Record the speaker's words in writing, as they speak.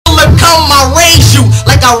I raise you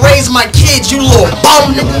like I raise my kids, you little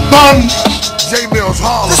bum. Millz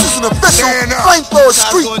Harlem. This is an official Flamethrower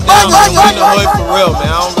street. In the hood for real, man.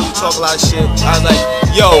 I don't really talk a lot of shit. I was like,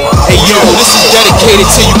 yo, hey yo, this is dedicated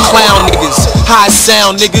to you clown niggas, high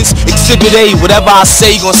sound niggas. Exhibit A, whatever I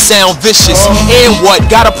say gonna sound vicious. And what?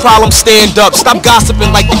 Got a problem? Stand up. Stop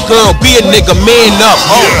gossiping like the girl. Be a nigga, man up.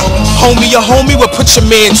 Homie, your homie, well put your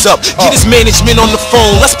mans up. Get his management on the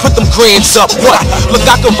phone. Let's put them grands up. What? Look,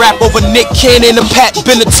 I can rap over Nick Cannon and Pat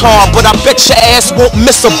Benatar, but I bet your ass won't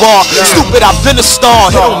miss a bar. Stupid, I've been a star.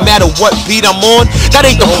 It don't matter what beat I'm on. That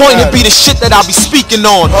ain't the point. It be the shit that I be speaking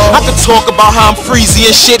on. I can talk about how I'm freezy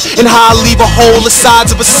and shit, and how I leave a hole the size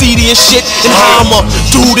of a CD and shit, and how I'ma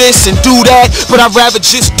do this and do that. But I'd rather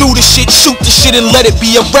just do the shit, shoot the shit, and let it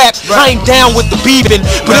be a rap. I ain't down with the beefing,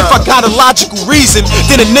 but if I got a logical reason,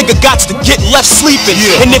 then a nigga got to get left sleeping.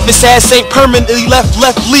 And if his ass ain't permanently left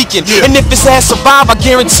leaking, and if his ass survive, I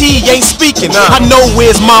guarantee he ain't speaking. I know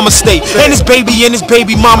where his mama stay, and his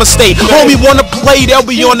baby mama stay. Homie wanna play, they'll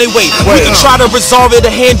be on their way. We can try to resolve it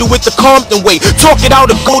or handle it the Compton way. Talk it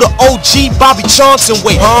out or go to OG Bobby Johnson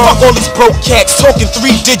way. Fuck all these broke cats talking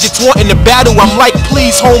 3 digits, wanting to battle. I'm like,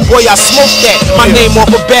 please homeboy, I smoke that. My name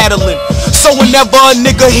off of battling. So whenever a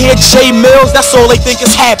nigga hear J Millz, that's all they think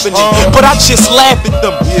is happening. But I just laugh at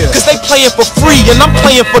them, cause they playing for free, and I'm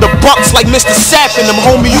playing for the bucks like Mr. Sapp and them.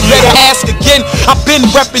 Homie, you better ask again. I've been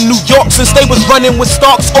repping New York since they was running with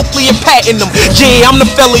Starks, Oakley, and Patton them. Yeah, I'm the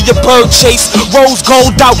fella your bird chase. Rose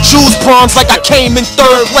gold out, Jews bronze like I came in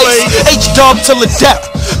 3rd place. H-Dub till the death,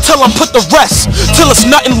 till I'm put the rest, till it's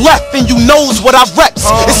nothing left and you knows what I reps.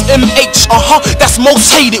 It's MH, that's most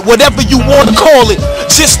hated, whatever you wanna call it.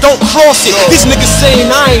 Just don't cross it. These niggas saying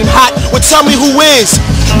I ain't hot, well tell me who is.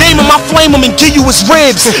 Name him, I flame him and give you his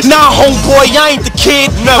ribs. Nah, homeboy, I ain't the kid,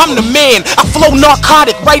 I'm the man. I flow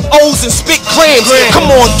narcotic, write O's and spit grams. Come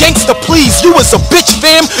on, gangsta, please, you was a bitch,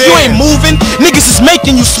 fam. You ain't moving, niggas is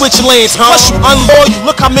making you switch lanes. Plus you unloyal,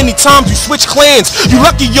 look how many times you switch clans. You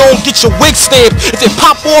lucky you don't get your wig stamped. If it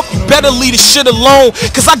pop off, you better leave the shit alone,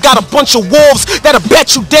 cause I got a bunch of wolves that'll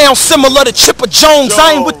bet you down similar to Chipper Jones.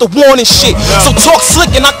 I ain't with the warning shit, so talk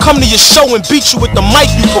slick and I come to your show and beat you with the mic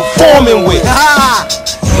you performing with.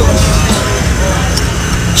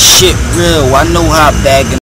 Shit real, I know how bagging